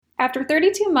After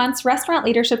 32 months, Restaurant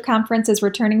Leadership Conference is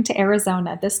returning to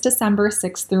Arizona this December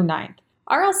 6th through 9th.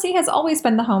 RLC has always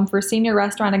been the home for senior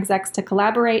restaurant execs to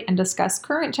collaborate and discuss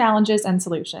current challenges and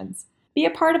solutions. Be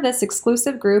a part of this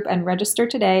exclusive group and register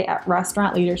today at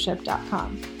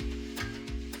restaurantleadership.com.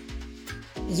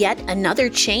 Yet another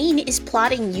chain is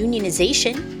plotting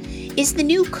unionization. Is the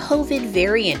new COVID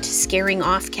variant scaring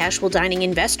off casual dining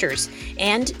investors?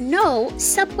 And no,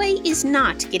 Subway is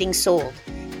not getting sold.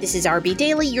 This is RB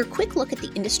Daily, your quick look at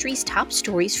the industry's top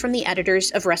stories from the editors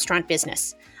of Restaurant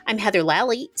Business. I'm Heather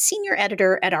Lally, senior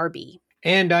editor at RB.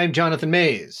 And I'm Jonathan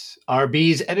Mays,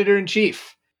 RB's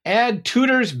editor-in-chief. Add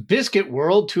Tudor's Biscuit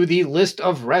World to the list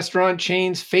of restaurant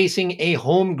chains facing a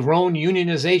homegrown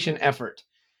unionization effort.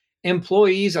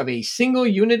 Employees of a single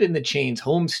unit in the chain's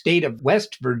home state of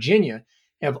West Virginia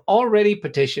have already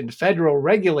petitioned federal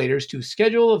regulators to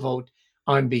schedule a vote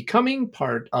on becoming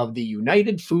part of the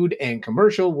United Food and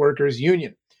Commercial Workers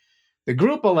Union. The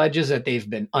group alleges that they've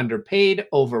been underpaid,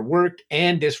 overworked,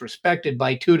 and disrespected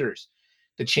by Tudor's.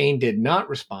 The chain did not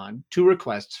respond to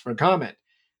requests for comment.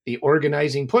 The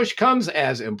organizing push comes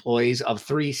as employees of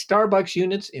 3 Starbucks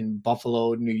units in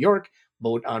Buffalo, New York,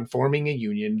 vote on forming a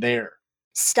union there.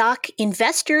 Stock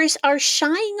investors are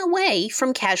shying away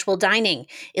from casual dining.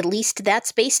 At least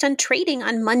that's based on trading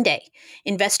on Monday.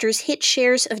 Investors hit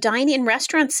shares of dine-in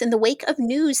restaurants in the wake of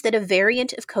news that a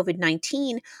variant of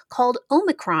COVID-19 called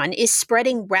Omicron is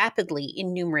spreading rapidly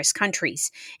in numerous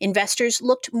countries. Investors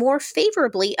looked more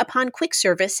favorably upon quick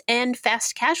service and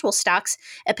fast casual stocks,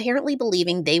 apparently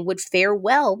believing they would fare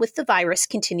well with the virus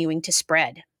continuing to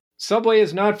spread. Subway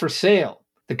is not for sale.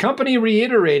 The company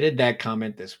reiterated that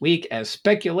comment this week as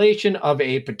speculation of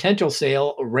a potential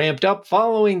sale ramped up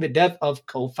following the death of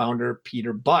co-founder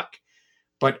Peter Buck.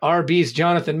 But RB's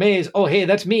Jonathan Mays, oh hey,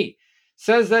 that's me,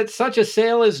 says that such a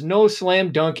sale is no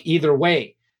slam dunk either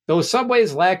way. Though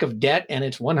Subway's lack of debt and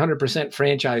its 100%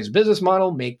 franchise business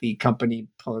model make the company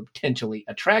potentially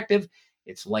attractive,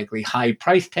 its likely high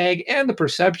price tag and the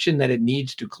perception that it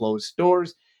needs to close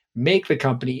stores make the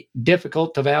company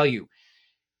difficult to value.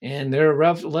 And there are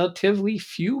relatively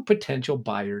few potential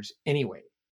buyers anyway.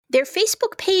 Their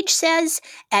Facebook page says,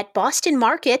 at Boston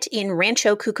Market in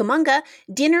Rancho Cucamonga,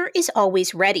 dinner is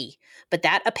always ready. But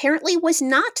that apparently was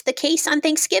not the case on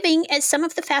Thanksgiving, as some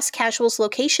of the fast casuals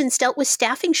locations dealt with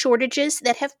staffing shortages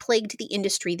that have plagued the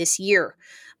industry this year.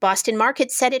 Boston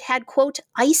Market said it had, quote,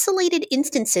 isolated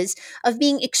instances of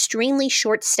being extremely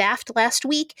short-staffed last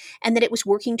week and that it was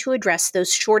working to address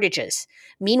those shortages.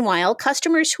 Meanwhile,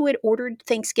 customers who had ordered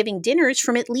Thanksgiving dinners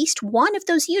from at least one of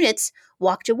those units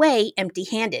walked away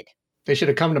empty-handed. They should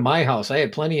have come to my house. I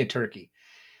had plenty of turkey.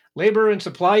 Labor and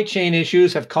supply chain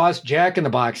issues have cost Jack in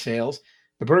the Box sales.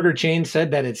 The burger chain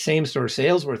said that its same-store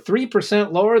sales were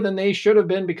 3% lower than they should have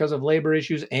been because of labor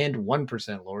issues and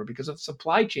 1% lower because of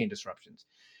supply chain disruptions.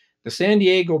 The San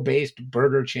Diego-based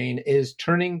burger chain is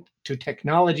turning to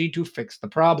technology to fix the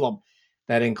problem.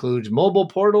 That includes mobile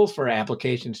portals for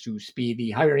applications to speed the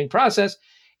hiring process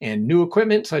and new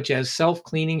equipment such as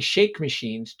self-cleaning shake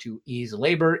machines to ease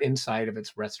labor inside of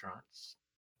its restaurants.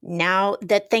 Now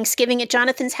that Thanksgiving at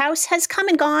Jonathan's house has come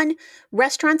and gone,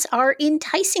 restaurants are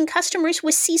enticing customers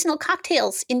with seasonal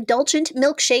cocktails, indulgent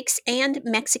milkshakes, and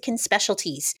Mexican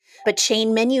specialties. But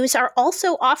chain menus are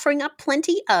also offering up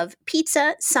plenty of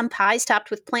pizza, some pies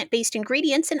topped with plant-based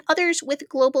ingredients, and others with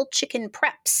global chicken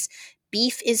preps.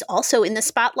 Beef is also in the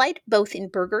spotlight, both in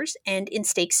burgers and in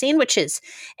steak sandwiches.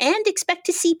 And expect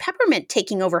to see peppermint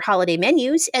taking over holiday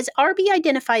menus as RB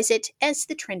identifies it as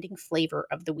the trending flavor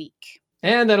of the week.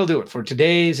 And that'll do it for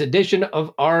today's edition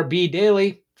of RB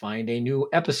Daily. Find a new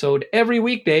episode every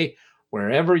weekday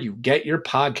wherever you get your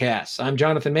podcasts. I'm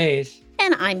Jonathan Mays.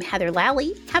 And I'm Heather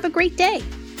Lally. Have a great day.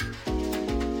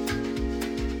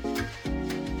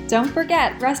 Don't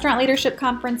forget, Restaurant Leadership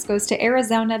Conference goes to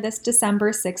Arizona this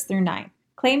December 6th through 9th.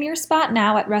 Claim your spot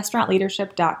now at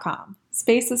restaurantleadership.com.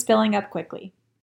 Space is filling up quickly.